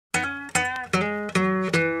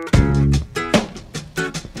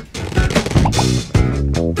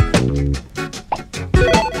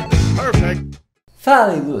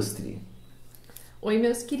Fala, ilustre! Oi,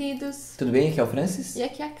 meus queridos. Tudo bem? Aqui é o Francis. E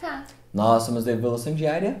aqui é a Cá. Nós somos da Evolução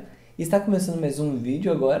Diária e está começando mais um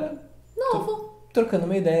vídeo agora. Novo. Trocando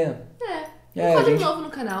uma ideia. Um quadro novo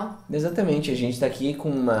no canal. Exatamente, a gente está aqui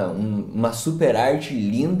com uma super arte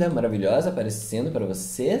linda, maravilhosa, aparecendo para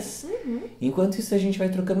vocês. Enquanto isso, a gente vai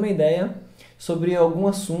trocando uma ideia sobre algum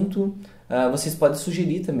assunto. Vocês podem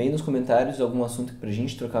sugerir também nos comentários algum assunto para a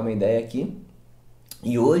gente trocar uma ideia aqui.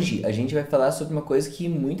 E hoje a gente vai falar sobre uma coisa que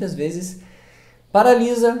muitas vezes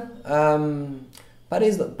paralisa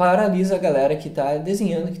a galera que está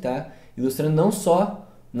desenhando, que está ilustrando, não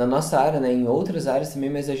só na nossa área, né, em outras áreas também,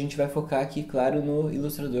 mas a gente vai focar aqui, claro, no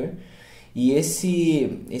ilustrador. E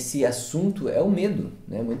esse assunto é o medo,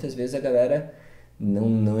 né? Muitas vezes a galera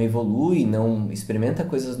não evolui, não experimenta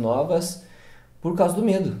coisas novas por causa do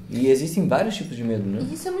medo. E existem vários tipos de medo, né?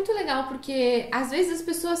 Isso é muito legal, porque às vezes as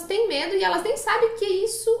pessoas têm medo e elas nem sabem que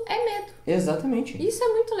isso é medo. Exatamente. Isso é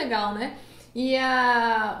muito legal, né? E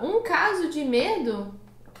um caso de medo...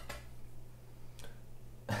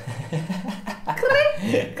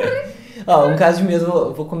 Um caso de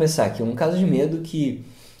medo, vou começar aqui. Um caso de medo que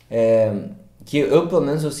eu, pelo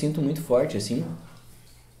menos, eu sinto muito forte, assim.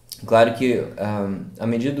 Claro que à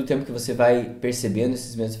medida do tempo que você vai percebendo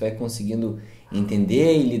esses medos, você vai conseguindo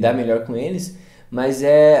entender e lidar melhor com eles, mas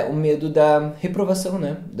é o medo da reprovação,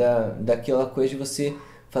 né? Daquela coisa de você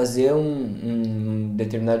fazer um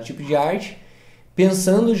determinado tipo de arte,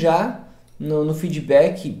 pensando já no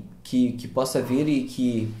feedback que possa vir e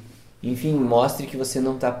que, enfim, mostre que você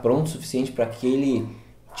não está pronto o suficiente para aquele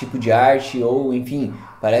tipo de arte, ou, enfim,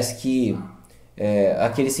 parece que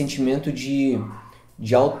aquele sentimento de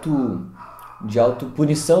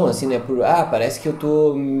autopunição, assim, né? Parece que eu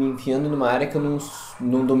tô me enfiando numa área que eu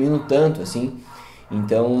não domino tanto, assim.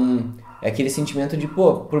 Então, é aquele sentimento de,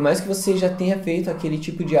 por mais que você já tenha feito aquele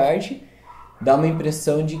tipo de arte, dá uma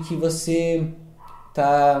impressão de que você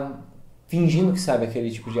tá fingindo que sabe aquele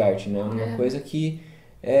tipo de arte, né? Uma coisa que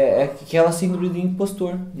é aquela síndrome do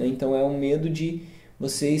impostor, né? Então, é um medo de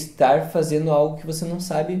você estar fazendo algo que você não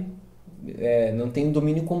sabe, não tem o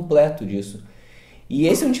domínio completo disso. E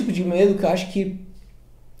esse é um tipo de medo que eu acho que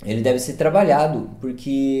ele deve ser trabalhado,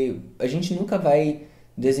 porque a gente nunca vai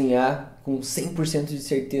desenhar com 100% de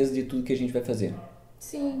certeza de tudo que a gente vai fazer.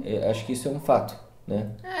 Sim. Acho que isso é um fato, né?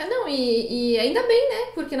 E ainda bem,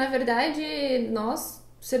 né? Porque, na verdade, nós,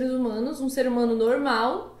 seres humanos, um ser humano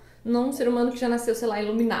normal, não um ser humano que já nasceu, sei lá,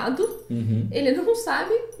 iluminado, ele não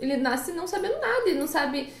sabe, ele nasce não sabendo nada, ele não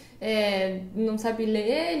sabe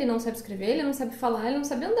ler, ele não sabe escrever, ele não sabe falar, ele não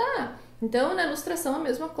sabe andar. Então, na ilustração, a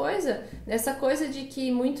mesma coisa. Essa coisa de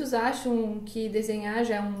que muitos acham que desenhar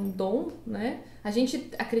já é um dom, né? A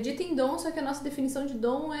gente acredita em dom, só que a nossa definição de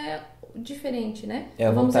dom é diferente, né? É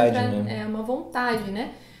a vontade, né? É uma vontade,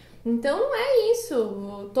 né? Então, não é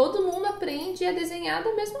isso. Todo mundo aprende a desenhar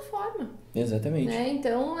da mesma forma. Exatamente. Né?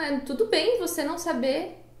 Então, tudo bem você não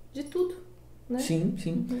saber de tudo, né? Sim.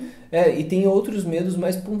 E tem outros medos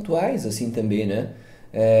mais pontuais, assim, também, né?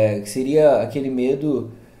 Que seria aquele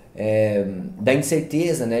medo... da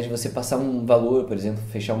incerteza, né, de você passar um valor, por exemplo,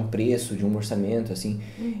 fechar um preço de um orçamento, assim.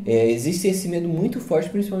 Existe esse medo muito forte,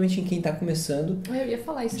 principalmente em quem está começando. Eu ia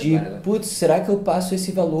falar isso agora. Putz, será que eu passo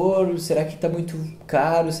esse valor? Será que está muito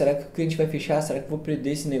caro? Será que o cliente vai fechar? Será que eu vou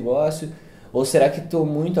perder esse negócio? Ou será que estou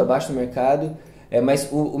muito abaixo do mercado? Mas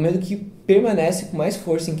o medo que permanece com mais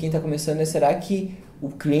força em quem está começando é: será que o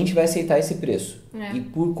cliente vai aceitar esse preço? E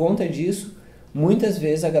por conta disso, muitas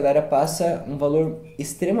vezes a galera passa um valor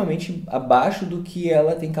extremamente abaixo do que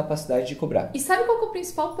ela tem capacidade de cobrar. E sabe qual que é o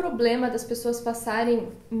principal problema das pessoas passarem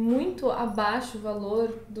muito abaixo o valor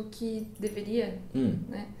do que deveria?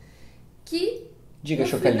 Né? Que Diga,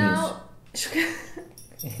 chocalinhos.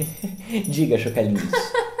 Diga, chocalinhos.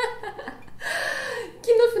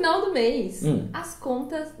 Que no final do mês as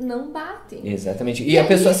contas não batem. Exatamente. E a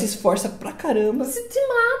pessoa se esforça pra caramba. Se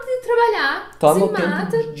mata de trabalhar. Toma se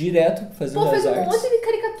mata tempo direto fazendo faz as artes. Um monte de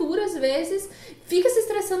caricatura às vezes. Fica se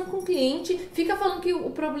estressando com o cliente. Fica falando que o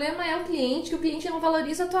problema é o cliente, que o cliente não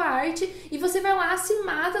valoriza a tua arte. E você vai lá, se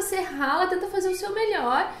mata, você rala, tenta fazer o seu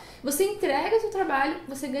melhor. Você entrega o seu trabalho,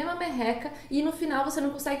 você ganha uma merreca. E no final você não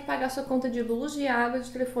consegue pagar a sua conta de luz, de água, de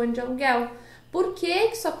telefone, de aluguel. Por que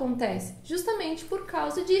isso acontece? Justamente por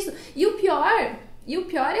causa disso. E o pior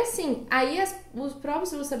é assim, aí os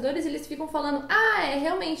próprios ilustradores, eles ficam falando: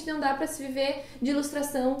 realmente não dá pra se viver de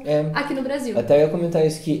ilustração aqui no Brasil. Até eu ia comentar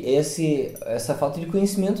isso, que essa falta de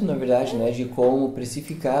conhecimento, na verdade, né, de como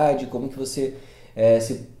precificar, de como que você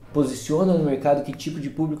se posiciona no mercado, que tipo de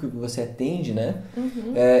público que você atende, né?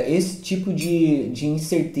 Esse tipo de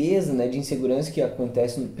incerteza, né, de insegurança que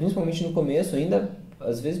acontece, principalmente no começo, ainda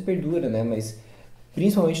às vezes perdura, né? Mas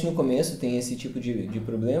principalmente no começo tem esse tipo de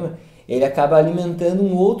problema, ele acaba alimentando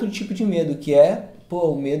um outro tipo de medo, que é,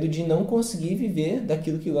 o medo de não conseguir viver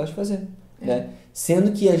daquilo que gosta de fazer, né?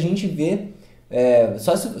 Sendo que a gente vê,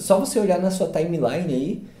 só você olhar na sua timeline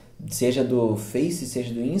aí, seja do Face,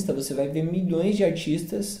 seja do Insta, você vai ver milhões de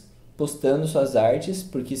artistas postando suas artes,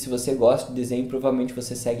 porque se você gosta de desenho, provavelmente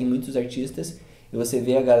você segue muitos artistas, e você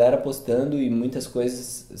vê a galera postando, e muitas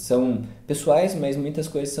coisas são pessoais, mas muitas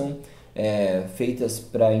coisas são feitas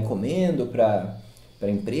para encomenda, para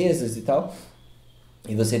empresas e tal.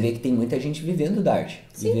 E você vê que tem muita gente vivendo da arte,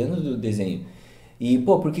 vivendo do desenho. E,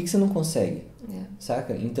 por que você não consegue?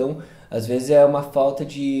 Saca? Então, às vezes é uma falta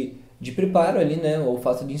de preparo ali, né? Ou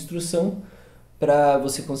falta de instrução para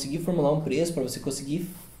você conseguir formular um preço, para você conseguir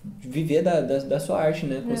viver da sua arte,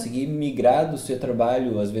 né? Conseguir migrar do seu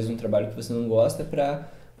trabalho, às vezes um trabalho que você não gosta, para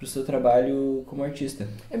o seu trabalho como artista.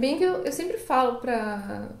 É bem que eu sempre falo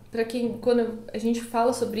para quem, quando a gente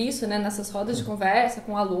fala sobre isso, né, nessas rodas de conversa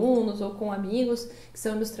com alunos ou com amigos que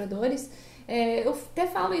são ilustradores, eu até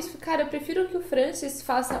falo isso, cara, eu prefiro que o Francis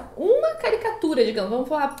faça uma caricatura, digamos, vamos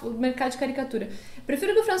falar do mercado de caricatura. Eu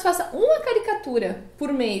prefiro que o Francis faça uma caricatura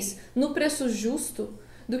por mês no preço justo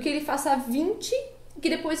do que ele faça 20, que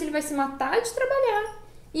depois ele vai se matar de trabalhar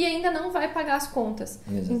e ainda não vai pagar as contas.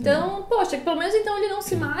 Exatamente. Então, poxa, pelo menos então ele não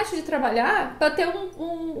se mate de trabalhar para ter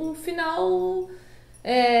um final,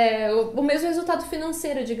 o mesmo resultado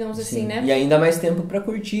financeiro, digamos assim, né? E ainda mais tempo para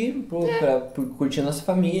curtir, para curtir a nossa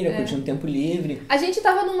família, curtir um tempo livre. A gente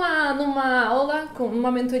tava numa aula, com uma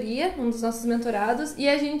mentoria, um dos nossos mentorados, e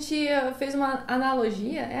a gente fez uma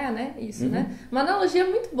analogia, né? Isso, né? Uma analogia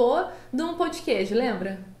muito boa de um pão de queijo,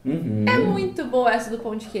 lembra? É muito boa essa do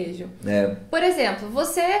pão de queijo. Por exemplo,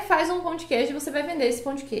 você faz um pão de queijo e você vai vender esse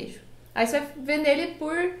pão de queijo. Aí você vai vender ele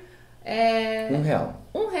por... R$1.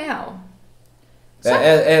 R$1.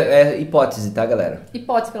 É hipótese, tá, galera?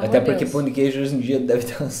 Hipótese, pelo amor Até de porque Deus. Pão de queijo hoje em dia deve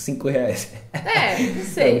estar uns R$5. Não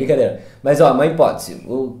sei. Não, brincadeira. Mas, uma hipótese.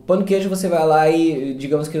 O pão de queijo você vai lá e,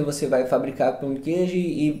 digamos que você vai fabricar pão de queijo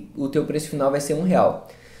e o teu preço final vai ser R$1.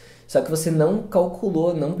 Só que você não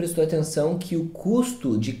calculou, não prestou atenção que o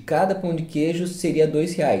custo de cada pão de queijo seria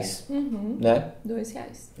R$2, né?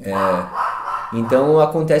 R$2. Então,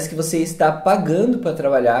 acontece que você está pagando para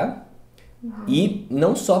trabalhar e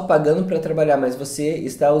não só pagando para trabalhar, mas você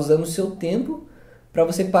está usando o seu tempo para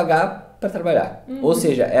você pagar para trabalhar. Ou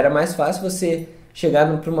seja, era mais fácil você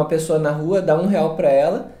chegar para uma pessoa na rua, dar R$1 para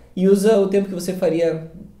ela e usa o tempo que você faria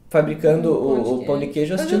fabricando o pão de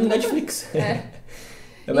queijo assistindo Netflix.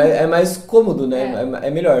 É mais cômodo, né?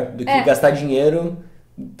 É melhor do que gastar dinheiro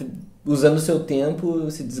usando o seu tempo,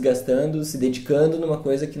 se desgastando, se dedicando numa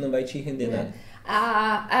coisa que não vai te render nada.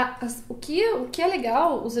 O que é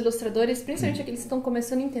legal, os ilustradores, principalmente aqueles que estão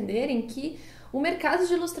começando a entenderem que o mercado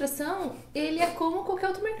de ilustração, ele é como qualquer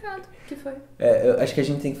outro mercado que foi. Eu acho que a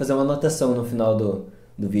gente tem que fazer uma anotação no final do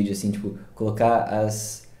vídeo, assim, tipo, colocar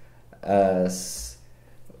as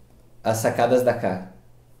sacadas da K.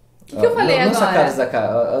 O que eu falei agora? Não sacadas da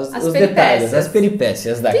K, os detalhes, as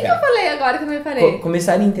peripécias da K. O que eu falei agora que eu não me parei?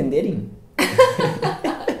 Começarem a entenderem?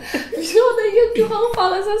 Daí que o Raul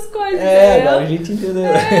fala essas coisas. Agora a gente entendeu.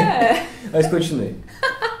 Mas continue.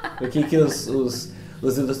 O que os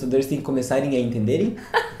ilustradores têm que começarem a entenderem?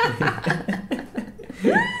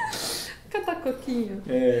 Catacoquinho.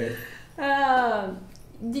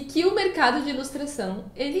 De que o mercado de ilustração,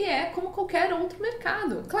 ele é como qualquer outro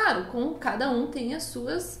mercado. Claro, cada um tem os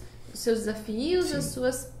seus desafios, as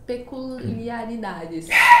suas peculiaridades.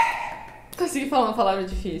 Consegui falar uma palavra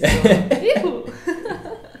difícil.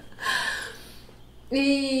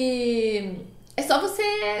 E é só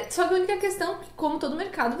que a única questão, como todo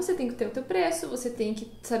mercado, você tem que ter o teu preço, você tem que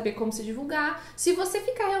saber como se divulgar. Se você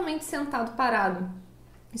ficar realmente sentado, parado,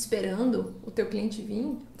 esperando o teu cliente vir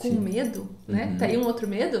com medo, né? Tá aí um outro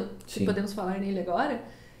medo, que podemos falar nele agora,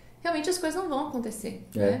 realmente as coisas não vão acontecer,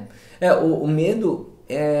 né? O medo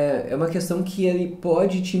é uma questão que ele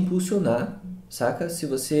pode te impulsionar, saca? Se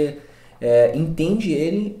você entende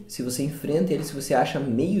ele, se você enfrenta ele, se você acha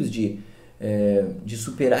meios de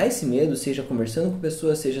superar esse medo, seja conversando com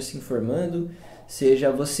pessoas, seja se informando,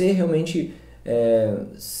 seja você realmente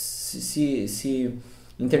se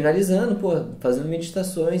internalizando, fazendo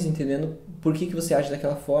meditações, entendendo por que você age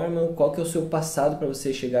daquela forma, qual que é o seu passado para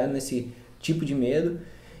você chegar nesse tipo de medo.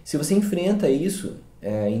 Se você enfrenta isso,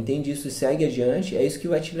 entende isso e segue adiante, é isso que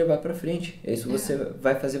vai te levar para frente. É isso que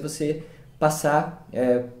vai fazer você passar,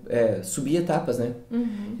 subir etapas, né?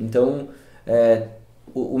 Então,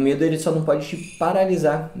 o medo ele só não pode te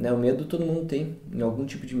paralisar, né? O medo todo mundo tem, em algum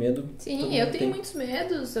tipo de medo. Sim, eu tenho muitos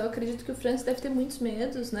medos, eu acredito que o Francis deve ter muitos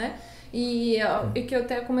medos, né? E que eu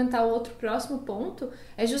até comentar o outro próximo ponto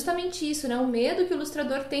é justamente isso, né? O medo que o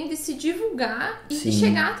ilustrador tem de se divulgar e de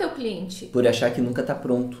chegar até o cliente. Por achar que nunca tá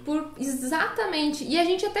pronto. Exatamente. E a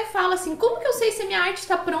gente até fala assim, como que eu sei se a minha arte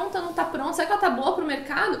tá pronta ou não tá pronta? Será que ela tá boa pro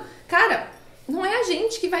mercado? Cara, não é a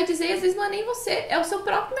gente que vai dizer, às vezes não é nem você, é o seu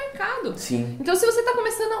próprio mercado. Sim. Então se você tá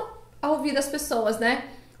começando a ouvir das pessoas, né?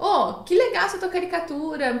 Oh, que legal essa tua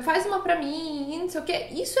caricatura, faz uma pra mim, não sei o quê.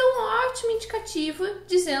 Isso é um ótimo indicativo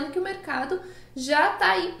dizendo que o mercado já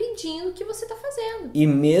tá aí pedindo o que você tá fazendo. E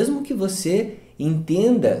mesmo que você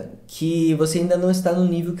entenda que você ainda não está no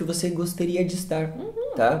nível que você gostaria de estar,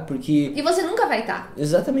 tá? Porque... E você nunca vai estar.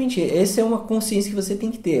 Exatamente, essa é uma consciência que você tem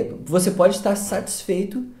que ter. Você pode estar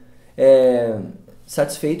satisfeito,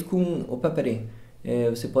 com... Opa, peraí.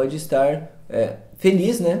 Você pode estar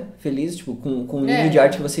feliz, né? Feliz, tipo, com o nível de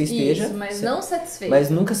arte que você esteja. Isso, mas não satisfeito.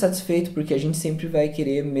 Mas nunca satisfeito, porque a gente sempre vai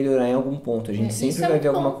querer melhorar em algum ponto. A gente sempre vai ver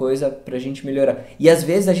alguma coisa pra gente melhorar. E às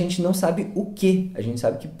vezes a gente não sabe o que. A gente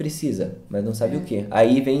sabe que precisa, mas não sabe o que.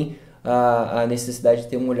 Aí vem a necessidade de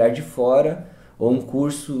ter um olhar de fora ou um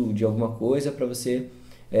curso de alguma coisa pra você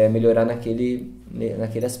melhorar naquele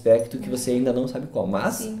aspecto que você ainda não sabe qual.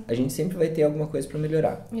 Mas a gente sempre vai ter alguma coisa pra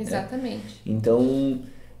melhorar. Exatamente. Né? Então,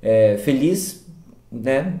 feliz,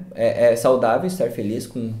 né? É saudável estar feliz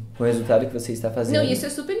com o resultado que você está fazendo. Não, isso é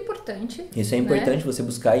super importante. Isso é importante, você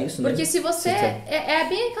buscar isso, porque né? se você... É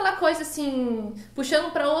bem aquela coisa assim,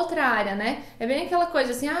 puxando pra outra área, né? É bem aquela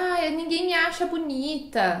coisa assim, ninguém me acha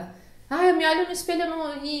bonita. Eu me olho no espelho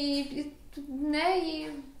e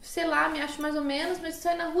sei lá, me acho mais ou menos, mas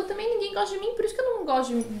saio na rua também ninguém gosta de mim, por isso que eu não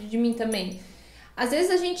gosto de mim também. Às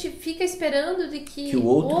vezes a gente fica esperando de que o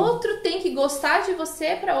outro tem que gostar de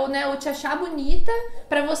você ou te achar bonita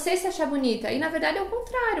pra você se achar bonita. E na verdade é o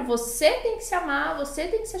contrário. Você tem que se amar, você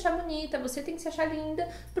tem que se achar bonita, você tem que se achar linda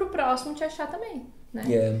pro próximo te achar também, né?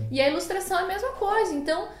 E a ilustração é a mesma coisa.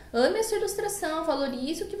 Então, ame a sua ilustração,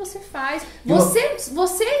 valorize o que você faz.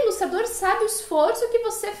 Você, ilustrador, sabe o esforço que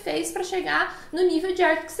você fez pra chegar no nível de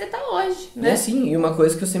arte que você tá hoje, né? É sim, e uma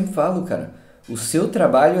coisa que eu sempre falo, cara, o seu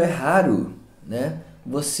trabalho é raro, né?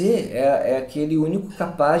 Você é aquele único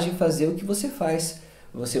capaz de fazer o que você faz.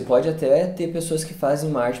 Você pode até ter pessoas que fazem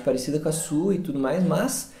uma arte parecida com a sua e tudo mais,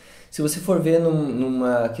 mas se você for ver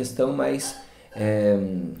numa questão mais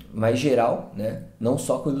geral, né? Não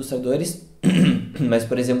só com ilustradores, mas,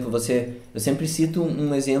 por exemplo, eu sempre cito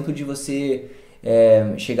um exemplo de você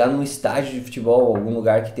chegar num estádio de futebol, algum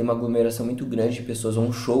lugar que tem uma aglomeração muito grande de pessoas, ou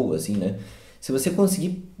um show, assim, né? Se você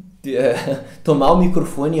conseguir tomar o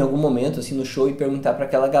microfone em algum momento, assim, no show e perguntar pra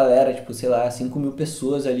aquela galera, tipo, sei lá, 5 mil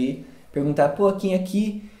pessoas ali, perguntar, pô, quem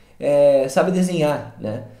aqui sabe desenhar,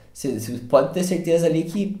 né? Você pode ter certeza ali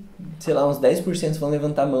que, sei lá, uns 10% vão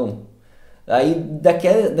levantar a mão. Aí,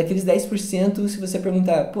 daqueles 10%, se você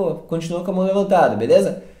perguntar, pô, continua com a mão levantada,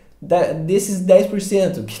 beleza? Desses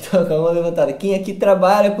 10% que estão com a mão levantada, quem aqui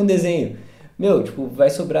trabalha com desenho? Meu, tipo,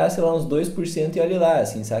 vai sobrar, sei lá, uns 2% e olha lá,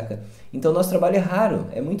 assim, saca? Então, nosso trabalho é raro,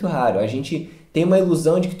 é muito raro. A gente tem uma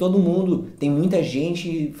ilusão de que todo mundo, tem muita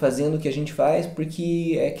gente fazendo o que a gente faz,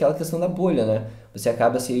 porque é aquela questão da bolha, né? Você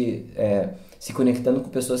acaba se conectando com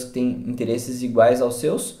pessoas que têm interesses iguais aos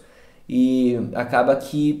seus, e acaba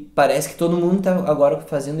que parece que todo mundo tá agora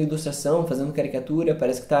fazendo ilustração, fazendo caricatura,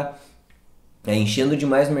 parece que tá enchendo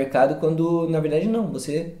demais o mercado, quando na verdade não,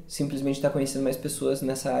 você simplesmente está conhecendo mais pessoas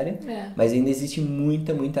nessa área, mas ainda existe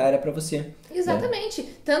muita área para você. Exatamente,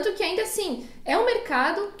 tanto que ainda assim, é um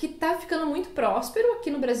mercado que tá ficando muito próspero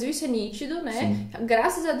aqui no Brasil, isso é nítido, né? Sim.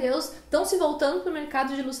 Graças a Deus, estão se voltando pro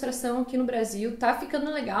mercado de ilustração aqui no Brasil, tá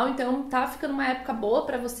ficando legal, então tá ficando uma época boa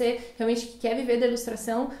para você realmente que quer viver da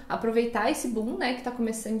ilustração, aproveitar esse boom, né, que tá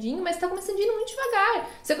começandinho, mas tá começandinho muito devagar.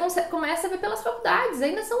 Você começa a ver pelas faculdades,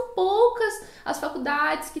 ainda são poucas as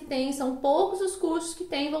faculdades que tem, são poucos os cursos que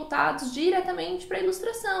tem voltados diretamente para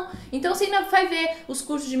ilustração. Então você ainda vai ver os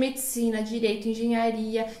cursos de medicina, direito,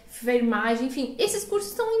 engenharia, enfermagem, enfim, esses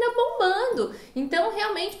cursos estão ainda bombando. Então,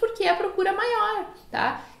 realmente, porque a procura é maior,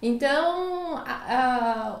 tá? Então,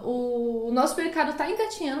 o nosso mercado está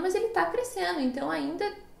engatinhando, mas ele está crescendo. Então, ainda...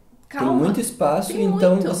 Calma. Tem muito espaço,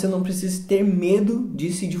 então você não precisa ter medo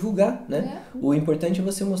de se divulgar, né? O importante é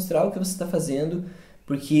você mostrar o que você está fazendo,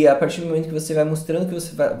 porque a partir do momento que você vai mostrando o que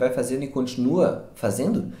você vai fazendo e continua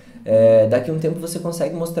fazendo, daqui a um tempo você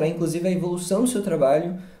consegue mostrar, inclusive, a evolução do seu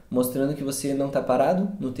trabalho, mostrando que você não está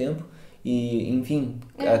parado no tempo e, enfim,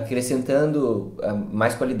 acrescentando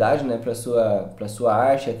mais qualidade, né, para sua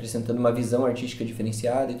arte, acrescentando uma visão artística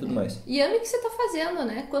diferenciada e tudo mais. E ame o que você está fazendo,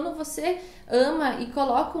 né? Quando você ama e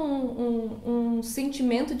coloca um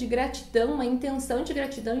sentimento de gratidão, uma intenção de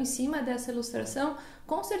gratidão em cima dessa ilustração,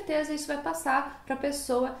 com certeza isso vai passar para a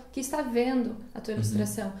pessoa que está vendo a tua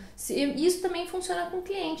ilustração. Isso também funciona com o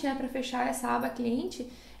cliente, né? Para fechar essa aba cliente,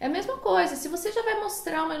 é a mesma coisa. Se você já vai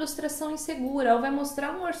mostrar uma ilustração insegura ou vai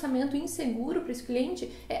mostrar um orçamento inseguro para esse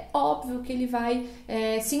cliente, é óbvio que ele vai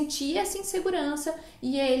sentir essa insegurança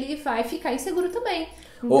e ele vai ficar inseguro também.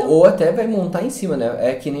 Então... Ou até vai montar em cima, né?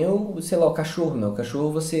 É que nem sei lá, o cachorro, né? O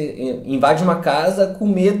cachorro, você invade uma casa, com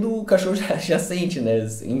medo o cachorro já sente, né?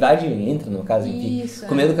 Invade, entra no caso, enfim. Isso,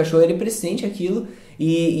 com medo do cachorro, ele pressente aquilo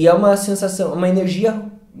e é uma sensação, uma energia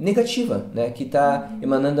negativa, né? Que tá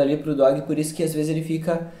emanando ali pro dog, por isso que às vezes ele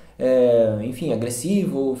fica, enfim,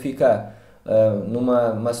 agressivo, ou fica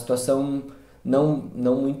numa situação não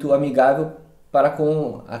muito amigável para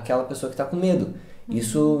com aquela pessoa que tá com medo.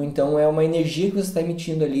 Isso, então, é uma energia que você está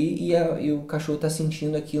emitindo ali e o cachorro está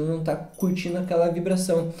sentindo aquilo, não está curtindo aquela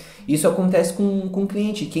vibração. Isso acontece com o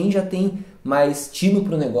cliente. Quem já tem mais tino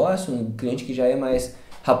para o negócio, um cliente que já é mais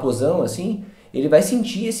raposão, assim, ele vai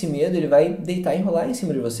sentir esse medo, ele vai deitar e enrolar em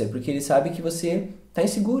cima de você, porque ele sabe que você está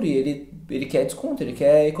inseguro e ele quer desconto, ele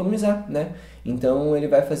quer economizar, né? Então, ele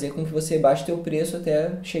vai fazer com que você baixe teu preço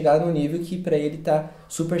até chegar no nível que para ele está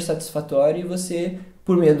super satisfatório e você...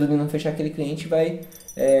 por medo de não fechar aquele cliente, vai...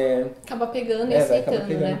 acaba pegando e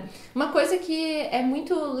aceitando, né? Uma coisa que é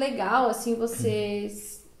muito legal, assim,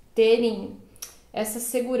 vocês terem essa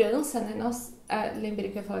segurança, né? Nossa,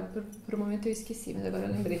 lembrei que eu ia falar, por um momento eu esqueci, mas agora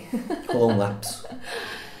eu lembrei. Rolou um lapso.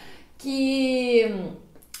 Que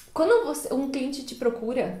quando um cliente te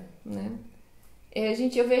procura, né?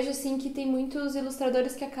 Eu vejo, assim, que tem muitos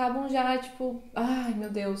ilustradores que acabam já, tipo... Ai, meu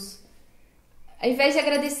Deus... Ao invés de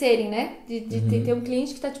agradecerem, né? De ter um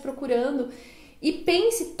cliente que está te procurando. E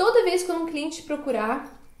pense, toda vez que um cliente te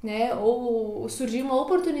procurar, né? Ou surgir uma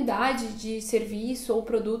oportunidade de serviço ou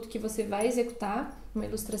produto que você vai executar, uma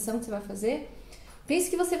ilustração que você vai fazer, pense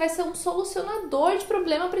que você vai ser um solucionador de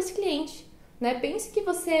problema para esse cliente, né? Pense que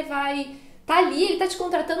você vai tá ali, ele tá te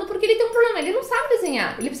contratando porque ele tem um problema, ele não sabe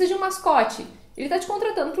desenhar, ele precisa de um mascote. Ele tá te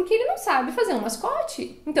contratando porque ele não sabe fazer um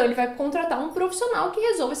mascote. Então ele vai contratar um profissional que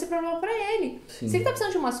resolva esse problema para ele. Sim. Se ele tá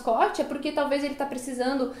precisando de um mascote, é porque talvez ele tá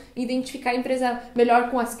precisando identificar a empresa melhor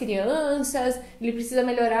com as crianças, ele precisa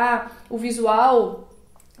melhorar o visual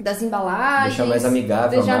das embalagens. Deixar mais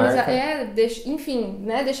amigável a marca. Enfim,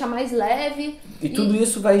 né? Deixar mais leve. E tudo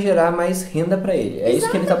isso vai gerar mais renda para ele. É isso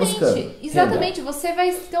que ele tá buscando. Exatamente. Você vai,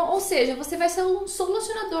 então, ou seja, você vai ser um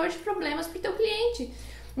solucionador de problemas pro teu cliente.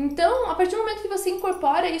 Então, a partir do momento que você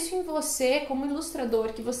incorpora isso em você como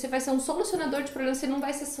ilustrador, que você vai ser um solucionador de problemas, você não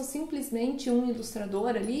vai ser só simplesmente um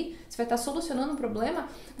ilustrador ali, você vai estar solucionando um problema,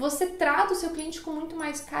 você trata o seu cliente com muito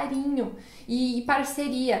mais carinho e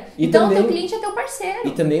parceria. Então, o teu cliente é teu parceiro.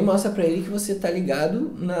 E também mostra pra ele que você tá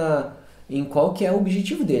ligado em qual que é o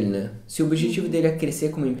objetivo dele, né? Se o objetivo dele é crescer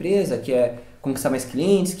como empresa, que é conquistar mais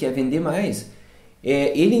clientes, que é vender mais...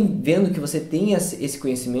 ele vendo que você tem esse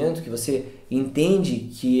conhecimento, que você entende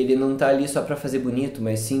que ele não está ali só para fazer bonito,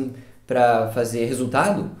 mas sim para fazer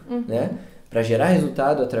resultado, né? Para gerar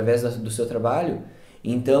resultado através do seu trabalho.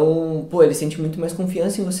 Então, ele sente muito mais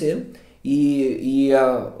confiança em você e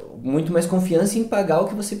muito mais confiança em pagar o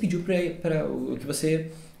que você pediu para o que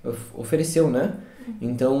você ofereceu, né?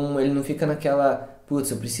 Então, ele não fica naquela...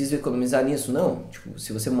 Putz, eu preciso economizar nisso. Não. Tipo,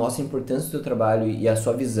 se você mostra a importância do seu trabalho e a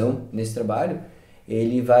sua visão nesse trabalho,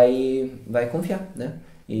 ele vai confiar, né?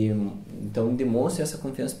 Então demonstre essa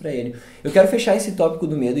confiança para ele. Eu quero fechar esse tópico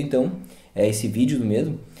do medo, então, esse vídeo do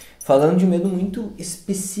medo, falando de um medo muito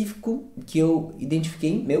específico que eu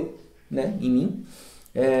identifiquei né, em mim,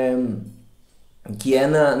 que é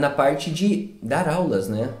na parte de dar aulas,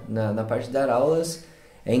 né? Na parte de dar aulas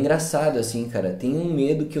é engraçado, assim, cara. Tem um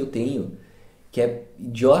medo que eu tenho que é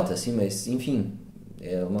idiota, assim, mas enfim...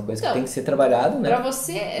 É uma coisa que tem que ser trabalhado, né? Pra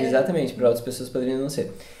você... Exatamente, para outras pessoas poderiam não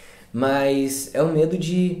ser. Mas é o medo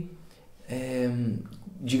de,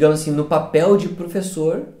 digamos assim, no papel de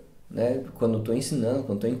professor, né? Quando eu estou ensinando,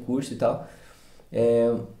 quando estou em curso e tal,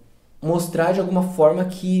 mostrar de alguma forma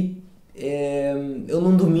que eu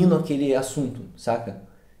não domino aquele assunto, saca?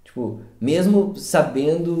 Tipo, mesmo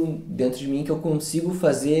sabendo dentro de mim que eu consigo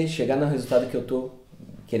chegar no resultado que eu estou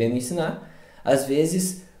querendo ensinar, às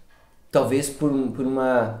vezes... Talvez por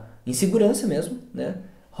uma insegurança mesmo, né?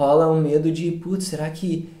 Rola um medo de, putz, será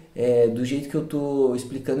que do jeito que eu tô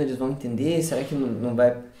explicando eles vão entender? Será que não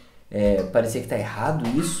vai parecer que tá errado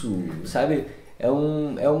isso, sabe?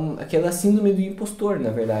 aquela síndrome do impostor, na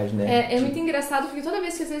verdade, né? É muito engraçado, porque toda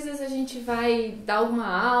vez que às vezes a gente vai dar alguma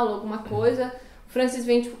aula, alguma coisa, o Francis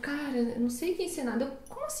vem tipo, cara, eu não sei o que ensinar.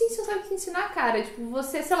 Como assim você não sabe o que ensinar, cara? Tipo,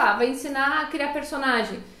 você, sei lá, vai ensinar a criar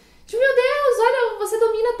personagem. Tipo, meu Deus, olha, você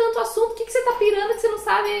domina tanto o assunto, o que você tá pirando que você não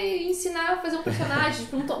sabe ensinar a fazer um personagem?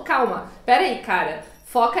 Tipo, calma, pera aí, cara.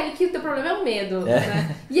 Foca aí que o teu problema é o medo,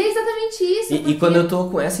 né? E é exatamente isso. E quando eu tô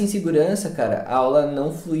com essa insegurança, cara, a aula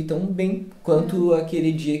não flui tão bem quanto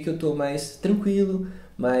aquele dia que eu tô mais tranquilo,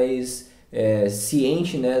 mais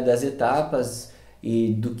ciente, né, das etapas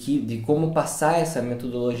e de como passar essa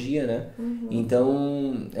metodologia, né?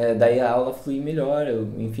 Então, daí a aula flui melhor, eu,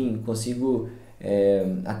 enfim, consigo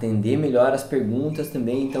atender melhor as perguntas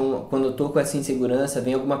também. Então, quando eu tô com essa insegurança,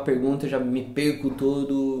 vem alguma pergunta, eu já me perco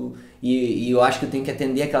todo e eu acho que eu tenho que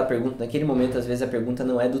atender aquela pergunta naquele momento. Às vezes a pergunta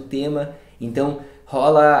não é do tema, então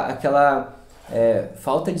rola aquela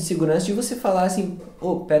falta de segurança de você falar assim,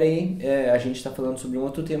 pera aí, a gente tá falando sobre um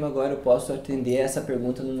outro tema agora, eu posso atender essa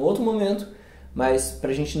pergunta num outro momento. Mas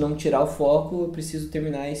pra gente não tirar o foco, eu preciso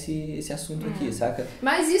terminar esse assunto aqui, saca?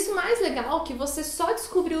 Mas isso mais legal, que você só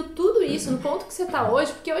descobriu tudo isso no ponto que você tá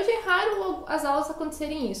hoje, porque hoje é raro as aulas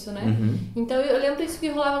acontecerem isso, né? Então eu lembro isso que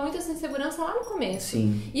rolava muito essa insegurança lá no começo.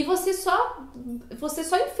 Sim. E você só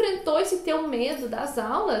enfrentou esse teu medo das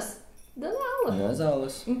aulas dando aula. Nas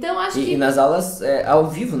aulas. Então acho que... E nas aulas ao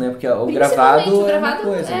vivo, né? Porque o gravado é uma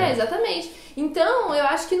coisa. né? Exatamente. Então, eu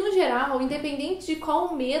acho que no geral, independente de qual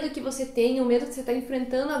o medo que você tem, o medo que você está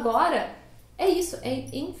enfrentando agora, é isso, é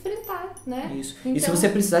enfrentar, né? Isso. Então... E se você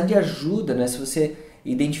precisar de ajuda, né? Se você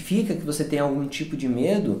identifica que você tem algum tipo de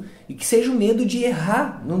medo, e que seja o medo de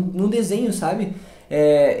errar no desenho, sabe?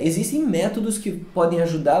 Existem métodos que podem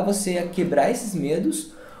ajudar você a quebrar esses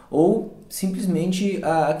medos, ou simplesmente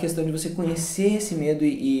a questão de você conhecer esse medo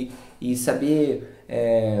e saber...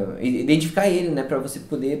 identificar ele, né, para você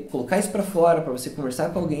poder colocar isso para fora, para você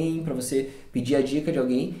conversar com alguém, para você pedir a dica de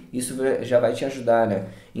alguém, isso já vai te ajudar, né?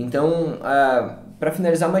 Então, para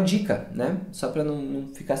finalizar, uma dica, né, só para não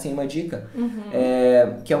ficar sem uma dica,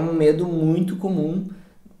 que é um medo muito comum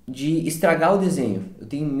de estragar o desenho. Eu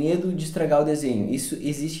tenho medo de estragar o desenho, isso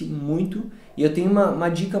existe muito, e eu tenho uma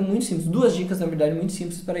dica muito simples, duas dicas na verdade muito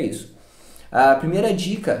simples para isso. A primeira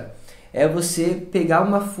dica é você pegar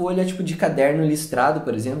uma folha tipo de caderno listrado,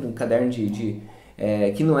 por exemplo, um caderno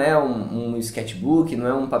que não é um sketchbook, não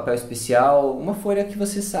é um papel especial, uma folha que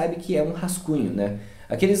você sabe que é um rascunho, né?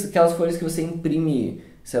 Aquelas folhas que você imprime,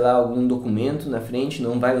 sei lá, algum documento na frente,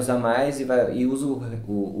 não vai usar mais e usa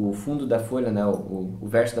o fundo da folha, né? O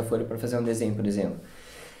verso da folha para fazer um desenho, por exemplo.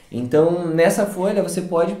 Então, nessa folha você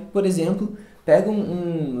pode, por exemplo, pega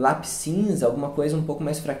um lápis cinza, alguma coisa um pouco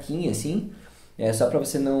mais fraquinha assim, só para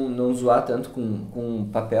você não zoar tanto com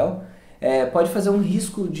papel. Pode fazer um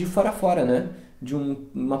risco de fora a fora, né? De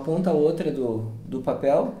uma ponta a outra do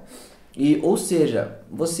papel. Ou seja,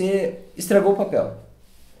 você estragou o papel.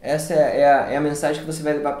 Essa é a mensagem que você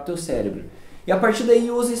vai levar para o teu cérebro. E a partir daí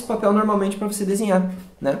usa esse papel normalmente para você desenhar,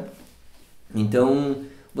 né? Então,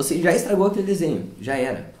 você já estragou aquele desenho. Já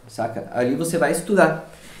era, saca? Ali você vai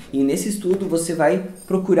estudar. E nesse estudo você vai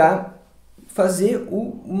procurar fazer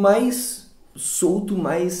o mais solto,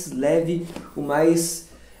 mais leve, o mais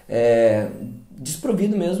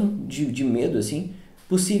desprovido mesmo de medo, assim,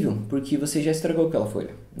 possível, porque você já estragou aquela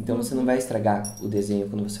folha. Então você não vai estragar o desenho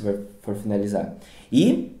quando você for finalizar.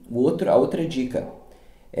 E a outra dica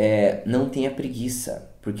não tenha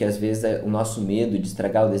preguiça, porque às vezes o nosso medo de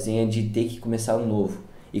estragar o desenho é de ter que começar um novo.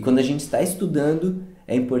 E quando a gente está estudando,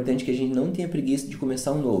 é importante que a gente não tenha preguiça de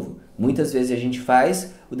começar um novo. Muitas vezes a gente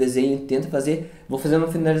faz o desenho, tenta fazer, vou fazer uma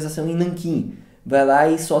finalização em nanquim. Vai lá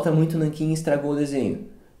e solta muito nanquim e estragou o desenho.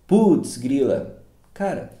 Putz, grila.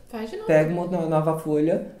 Cara, pega uma nova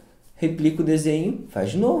folha, replica o desenho,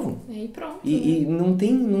 faz de novo. E pronto. E não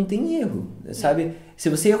tem erro, sabe? Se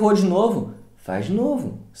você errou de novo, faz de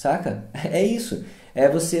novo, saca? É isso. É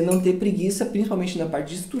você não ter preguiça, principalmente na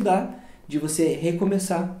parte de estudar, de você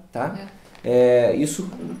recomeçar, tá?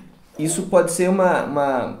 Isso pode ser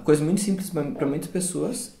uma coisa muito simples para muitas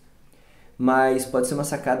pessoas, mas pode ser uma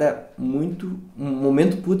sacada um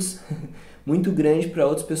momento muito grande para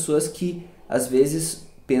outras pessoas que às vezes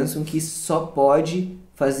pensam que só pode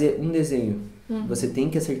fazer um desenho. Você tem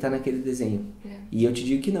que acertar naquele desenho. E eu te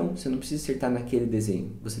digo que não, você não precisa acertar naquele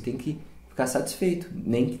desenho. Você tem que ficar satisfeito,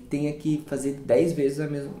 nem que tenha que fazer 10 vezes a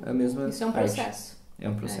mesma Isso é um processo. É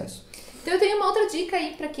um processo. Então eu tenho uma outra dica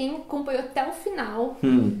aí pra quem acompanhou até o final.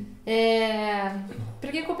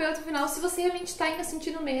 Pra quem acompanhou até o final, se você realmente tá ainda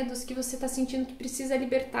sentindo medos, que você tá sentindo que precisa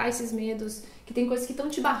libertar esses medos, que tem coisas que estão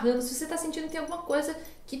te barrando, se você tá sentindo que tem alguma coisa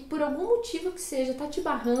que por algum motivo que seja tá te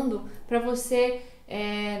barrando pra você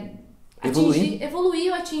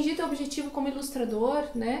evoluir ou atingir teu objetivo como ilustrador,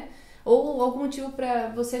 né? Ou algum motivo pra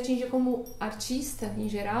você atingir como artista em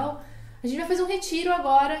geral, a gente vai fazer um retiro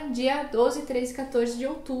agora, dia 12, 13 e 14 de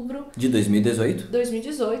outubro. De 2018?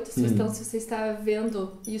 2018, se você está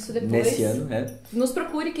vendo isso depois. Nesse ano, Nos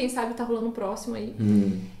procure, quem sabe tá rolando o próximo aí.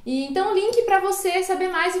 E então o link pra você saber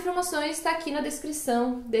mais informações tá aqui na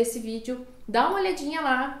descrição desse vídeo. Dá uma olhadinha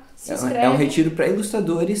lá, se inscreve. É um retiro para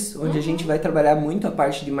ilustradores, onde a gente vai trabalhar muito a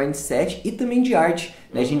parte de mindset e também de arte.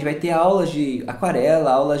 Né? A gente vai ter aulas de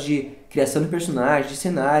aquarela, aulas de criação de personagem, de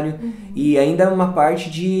cenário e ainda uma parte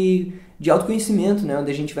de autoconhecimento, né?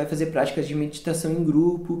 Onde a gente vai fazer práticas de meditação em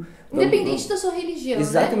grupo. Independente da sua religião,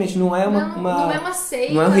 exatamente, né? não é não é uma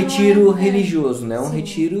seita. Não é um retiro religioso, né? É um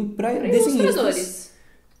retiro para desenhistas.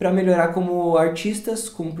 Para melhorar como artistas,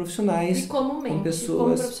 como profissionais, e como pessoas.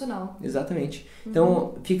 Como profissional. Exatamente.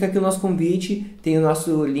 Então, fica aqui o nosso convite. Tem o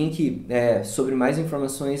nosso link sobre mais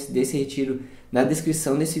informações desse retiro na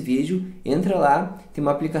descrição desse vídeo. Entra lá, tem uma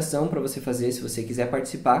aplicação para você fazer se você quiser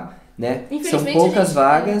participar, né? São poucas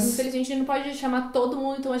vagas. Infelizmente, a gente não pode chamar todo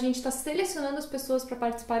mundo, então a gente está selecionando as pessoas para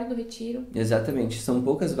participarem do retiro. Exatamente. São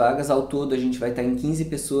poucas vagas. Ao todo, a gente vai estar em 15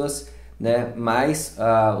 pessoas, né? Mais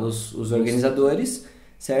os organizadores.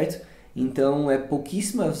 Certo? Então é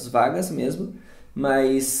pouquíssimas vagas mesmo,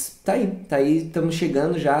 mas tá aí, estamos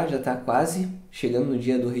chegando já tá quase chegando no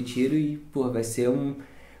dia do retiro e, pô, vai ser um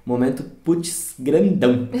momento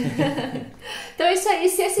grandão. Então é isso aí,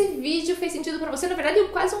 se esse vídeo fez sentido pra você, na verdade é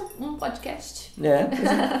quase um podcast.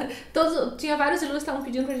 Tinha vários ilustradores que estavam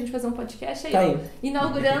pedindo pra gente fazer um podcast aí,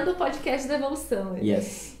 inaugurando o podcast da Evolução.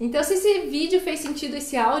 Yes. Então se esse vídeo fez sentido,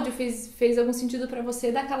 esse áudio fez algum sentido pra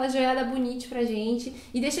você, dá aquela joiada bonita pra gente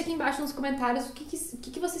e deixa aqui embaixo nos comentários o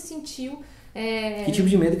que você sentiu. Que tipo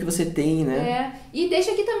de medo que você tem, né? E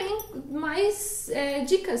deixa aqui também mais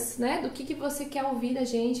dicas, né? Do que você quer ouvir da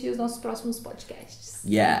gente e os nossos próximos podcasts.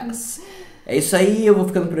 Yes! É isso aí, eu vou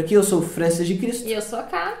ficando por aqui. Eu sou o Francis de Cristo. E eu sou a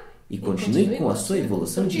Ká. E continue com a sua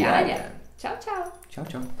evolução diária. Tchau, tchau. Tchau,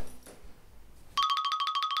 tchau.